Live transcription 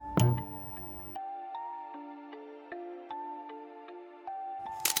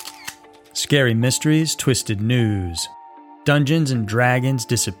Scary Mysteries, Twisted News, Dungeons & Dragons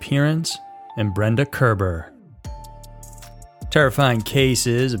Disappearance, and Brenda Kerber. Terrifying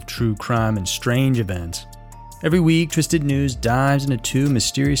cases of true crime and strange events. Every week, Twisted News dives into two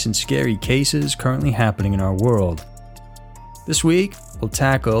mysterious and scary cases currently happening in our world. This week, we'll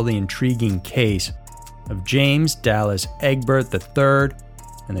tackle the intriguing case of James Dallas Egbert III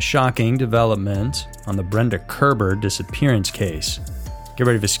and the shocking developments on the Brenda Kerber disappearance case. Get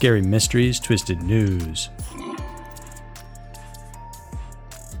ready for Scary Mysteries, Twisted News.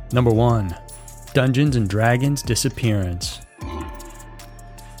 Number 1. Dungeons & Dragons Disappearance.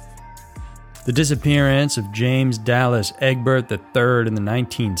 The disappearance of James Dallas Egbert III in the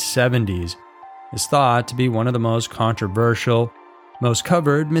 1970s is thought to be one of the most controversial, most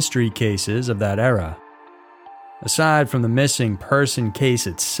covered mystery cases of that era. Aside from the missing person case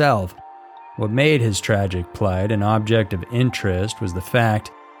itself, what made his tragic plight an object of interest was the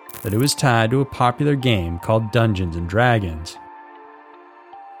fact that it was tied to a popular game called Dungeons & Dragons.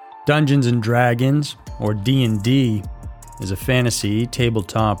 Dungeons & Dragons, or D&D, is a fantasy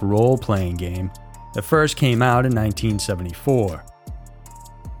tabletop role-playing game that first came out in 1974.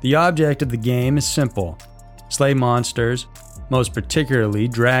 The object of the game is simple: slay monsters, most particularly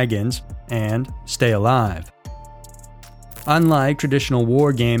dragons, and stay alive. Unlike traditional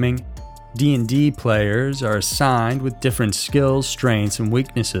wargaming, D&D players are assigned with different skills, strengths, and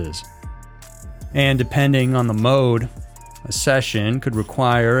weaknesses. And depending on the mode, a session could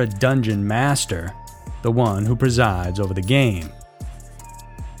require a dungeon master, the one who presides over the game.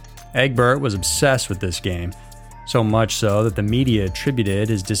 Egbert was obsessed with this game, so much so that the media attributed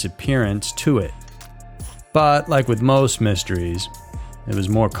his disappearance to it. But like with most mysteries, it was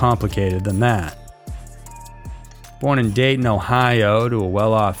more complicated than that. Born in Dayton, Ohio, to a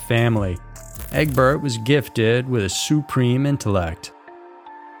well-off family, Egbert was gifted with a supreme intellect.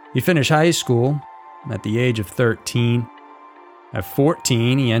 He finished high school at the age of 13. At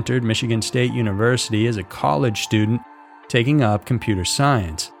 14, he entered Michigan State University as a college student, taking up computer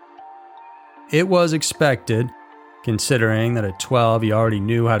science. It was expected, considering that at 12 he already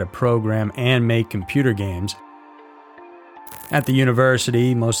knew how to program and make computer games. At the university,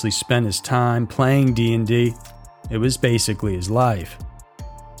 he mostly spent his time playing D&D. It was basically his life.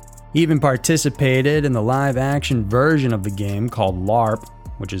 He even participated in the live-action version of the game called LARP,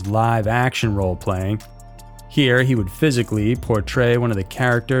 which is live-action role-playing. Here, he would physically portray one of the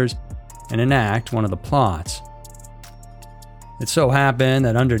characters and enact one of the plots. It so happened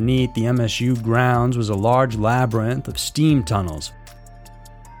that underneath the MSU grounds was a large labyrinth of steam tunnels.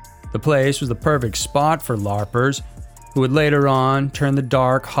 The place was the perfect spot for LARPers, who would later on turn the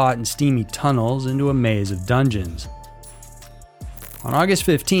dark, hot, and steamy tunnels into a maze of dungeons. On August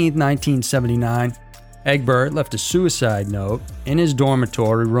 15, 1979, Egbert left a suicide note in his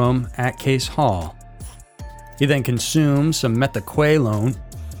dormitory room at Case Hall. He then consumed some methaqualone,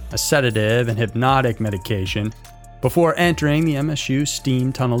 a sedative and hypnotic medication, before entering the MSU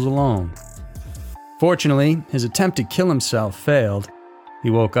steam tunnels alone. Fortunately, his attempt to kill himself failed. He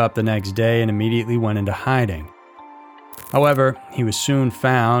woke up the next day and immediately went into hiding. However, he was soon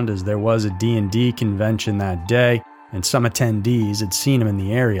found as there was a D&D convention that day, and some attendees had seen him in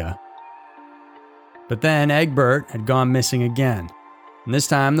the area. But then Egbert had gone missing again, and this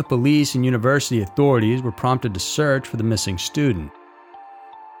time the police and university authorities were prompted to search for the missing student.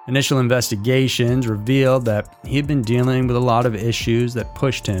 Initial investigations revealed that he had been dealing with a lot of issues that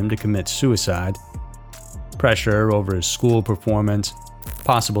pushed him to commit suicide. Pressure over his school performance,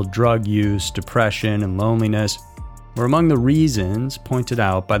 possible drug use, depression, and loneliness were among the reasons pointed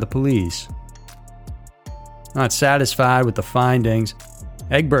out by the police. Not satisfied with the findings,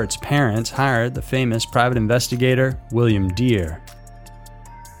 Egbert's parents hired the famous private investigator William Dear.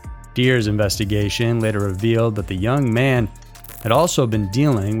 Dear's investigation later revealed that the young man had also been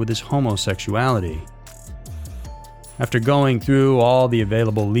dealing with his homosexuality. After going through all the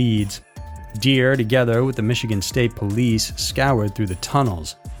available leads, Dear, together with the Michigan State Police, scoured through the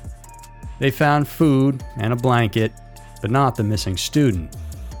tunnels. They found food and a blanket, but not the missing student.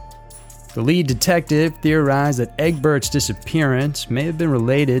 The lead detective theorized that Egbert's disappearance may have been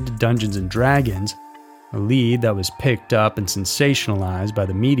related to Dungeons & Dragons, a lead that was picked up and sensationalized by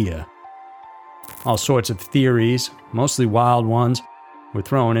the media. All sorts of theories, mostly wild ones, were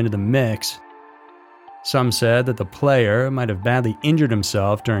thrown into the mix. Some said that the player might have badly injured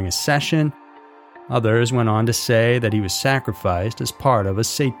himself during a session. Others went on to say that he was sacrificed as part of a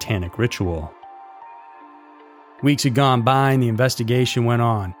satanic ritual. Weeks had gone by and the investigation went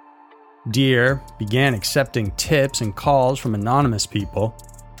on. Dear began accepting tips and calls from anonymous people.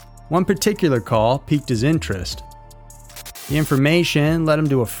 One particular call piqued his interest. The information led him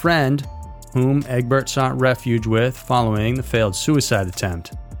to a friend whom Egbert sought refuge with following the failed suicide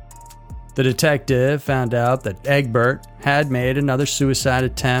attempt. The detective found out that Egbert had made another suicide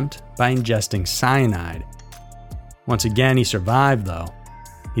attempt by ingesting cyanide. Once again, he survived, though.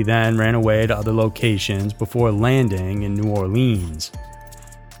 He then ran away to other locations before landing in New Orleans.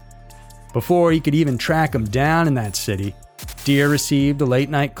 Before he could even track him down in that city, Deer received a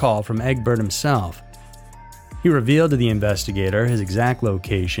late-night call from Egbert himself. He revealed to the investigator his exact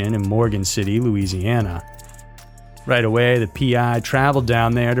location in Morgan City, Louisiana. Right away, the PI traveled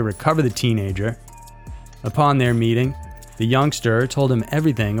down there to recover the teenager. Upon their meeting, the youngster told him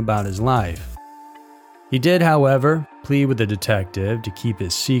everything about his life. He did, however, plead with the detective to keep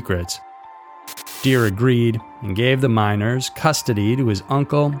his secrets. Deer agreed and gave the minors custody to his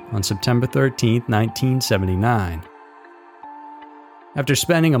uncle on September 13, 1979. After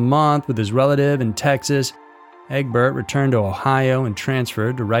spending a month with his relative in Texas, Egbert returned to Ohio and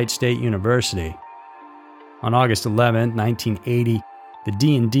transferred to Wright State University. On August 11, 1980, the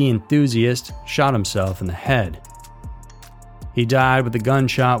D&D enthusiast shot himself in the head. He died with a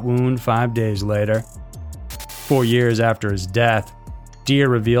gunshot wound 5 days later. 4 years after his death, Deer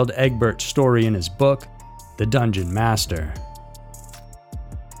revealed Egbert's story in his book, The Dungeon Master.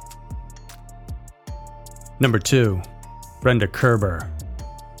 Number 2. Brenda Kerber.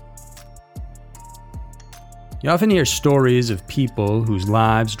 You often hear stories of people whose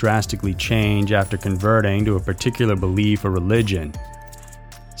lives drastically change after converting to a particular belief or religion.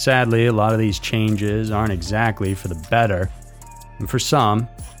 Sadly, a lot of these changes aren't exactly for the better, and for some,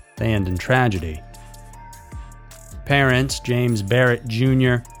 they end in tragedy. Parents James Barrett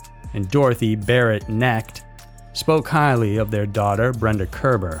Jr. and Dorothy Barrett Knecht spoke highly of their daughter, Brenda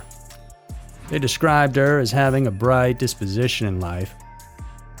Kerber. They described her as having a bright disposition in life.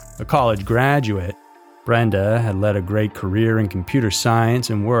 A college graduate, Brenda had led a great career in computer science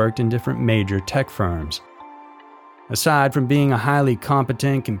and worked in different major tech firms. Aside from being a highly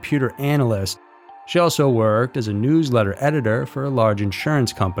competent computer analyst, she also worked as a newsletter editor for a large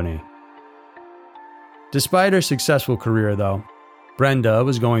insurance company. Despite her successful career, though, Brenda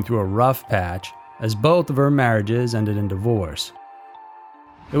was going through a rough patch as both of her marriages ended in divorce.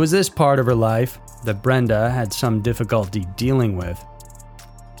 It was this part of her life that Brenda had some difficulty dealing with.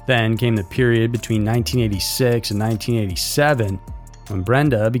 Then came the period between 1986 and 1987, when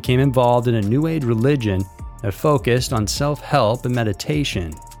Brenda became involved in a New Age religion that focused on self-help and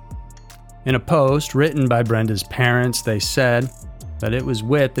meditation. In a post written by Brenda's parents, they said that it was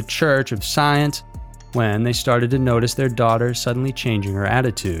with the Church of Science when they started to notice their daughter suddenly changing her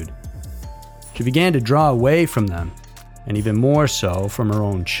attitude. She began to draw away from them, and even more so from her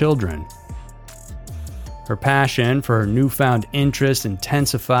own children. Her passion for her newfound interest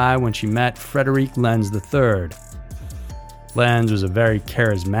intensified when she met Frederick Lenz III. Lenz was a very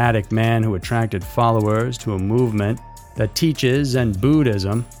charismatic man who attracted followers to a movement that teaches Zen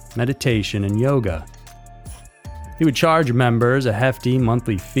Buddhism, meditation, and yoga. He would charge members a hefty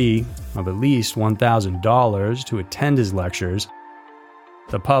monthly fee of at least $1,000 to attend his lectures.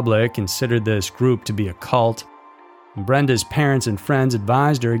 The public considered this group to be a cult, and Brenda's parents and friends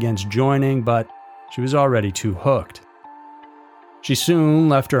advised her against joining, but she was already too hooked. She soon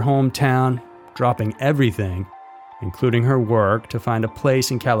left her hometown, dropping everything, including her work, to find a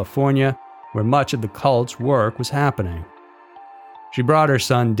place in California where much of the cult's work was happening. She brought her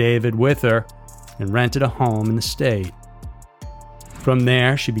son David with her and rented a home in the state. From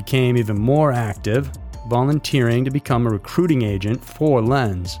there, she became even more active, volunteering to become a recruiting agent for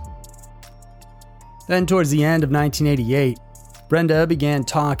Lenz. Then, towards the end of 1988, Brenda began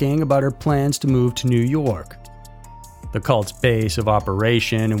talking about her plans to move to New York, the cult's base of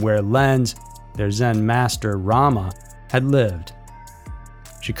operation and where Lenz, their Zen master Rama, had lived.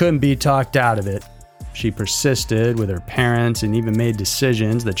 She couldn't be talked out of it. She persisted with her parents and even made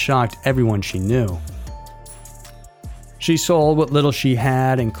decisions that shocked everyone she knew. She sold what little she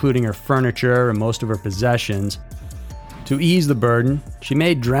had, including her furniture and most of her possessions. To ease the burden, she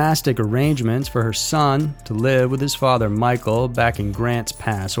made drastic arrangements for her son to live with his father Michael back in Grants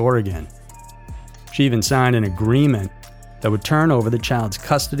Pass, Oregon. She even signed an agreement that would turn over the child's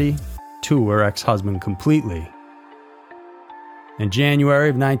custody to her ex-husband completely. In January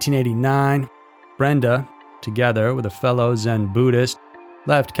of 1989, Brenda, together with a fellow Zen Buddhist,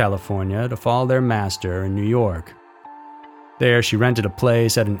 left California to follow their master in New York. There, she rented a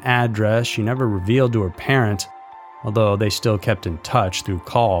place at an address she never revealed to her parents, although they still kept in touch through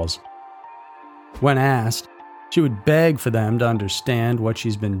calls. When asked, she would beg for them to understand what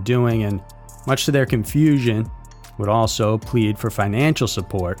she's been doing and, much to their confusion, would also plead for financial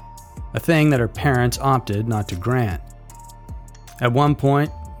support, a thing that her parents opted not to grant. At one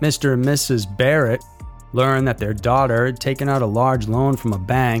point, Mr. and Mrs. Barrett learned that their daughter had taken out a large loan from a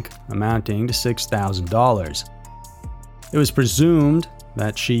bank amounting to $6,000. It was presumed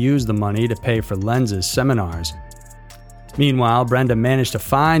that she used the money to pay for Lenz's seminars. Meanwhile, Brenda managed to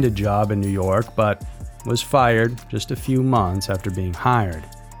find a job in New York, but was fired just a few months after being hired.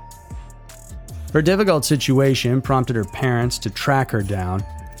 Her difficult situation prompted her parents to track her down.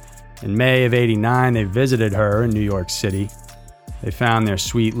 In May of '89, they visited her in New York City. They found their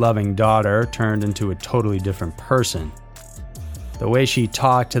sweet, loving daughter turned into a totally different person. The way she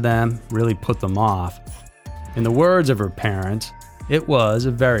talked to them really put them off. In the words of her parents, it was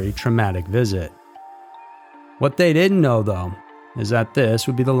a very traumatic visit. What they didn't know, though, is that this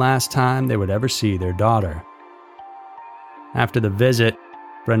would be the last time they would ever see their daughter. After the visit,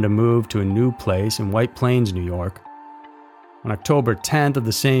 Brenda moved to a new place in White Plains, New York. On October 10th of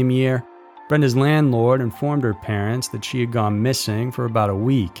the same year, Brenda's landlord informed her parents that she had gone missing for about a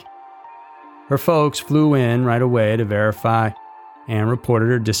week. Her folks flew in right away to verify and reported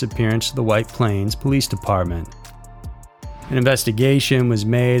her disappearance to the White Plains Police Department. An investigation was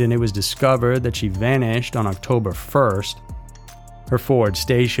made and it was discovered that she vanished on October 1st. Her Ford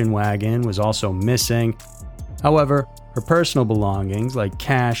station wagon was also missing. However, her personal belongings like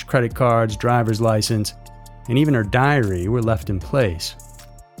cash, credit cards, driver's license, and even her diary were left in place.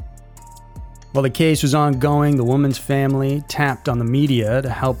 While the case was ongoing, the woman's family tapped on the media to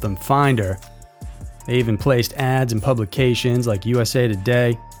help them find her. They even placed ads in publications like USA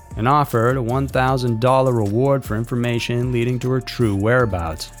Today and offered a $1,000 reward for information leading to her true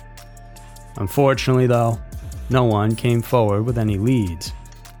whereabouts. Unfortunately, though, no one came forward with any leads.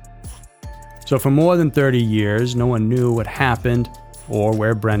 So for more than 30 years, no one knew what happened or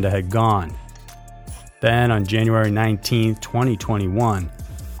where Brenda had gone. Then, on January 19, 2021,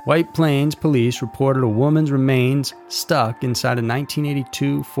 White Plains police reported a woman's remains stuck inside a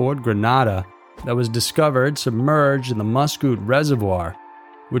 1982 Ford Granada that was discovered submerged in the Muscoot Reservoir,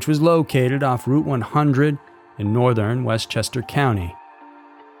 which was located off Route 100 in northern Westchester County.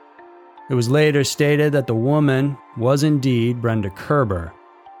 It was later stated that the woman was indeed Brenda Kerber.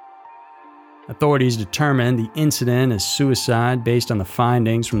 Authorities determined the incident as suicide based on the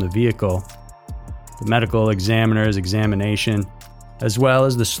findings from the vehicle, the medical examiner's examination, as well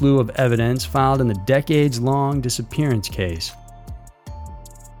as the slew of evidence filed in the decades-long disappearance case.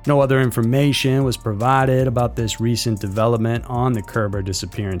 No other information was provided about this recent development on the Kerber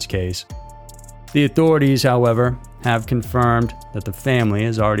disappearance case. The authorities, however, have confirmed that the family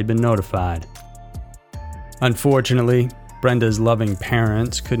has already been notified. Unfortunately, Brenda's loving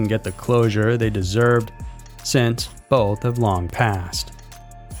parents couldn't get the closure they deserved, since both have long passed.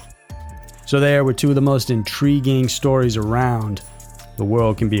 So there were two of the most intriguing stories around. The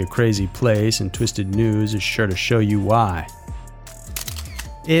world can be a crazy place, and Twisted News is sure to show you why.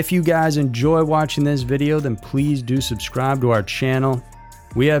 If you guys enjoy watching this video, then please do subscribe to our channel.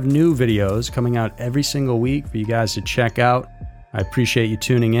 We have new videos coming out every single week for you guys to check out. I appreciate you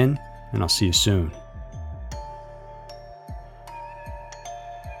tuning in, and I'll see you soon.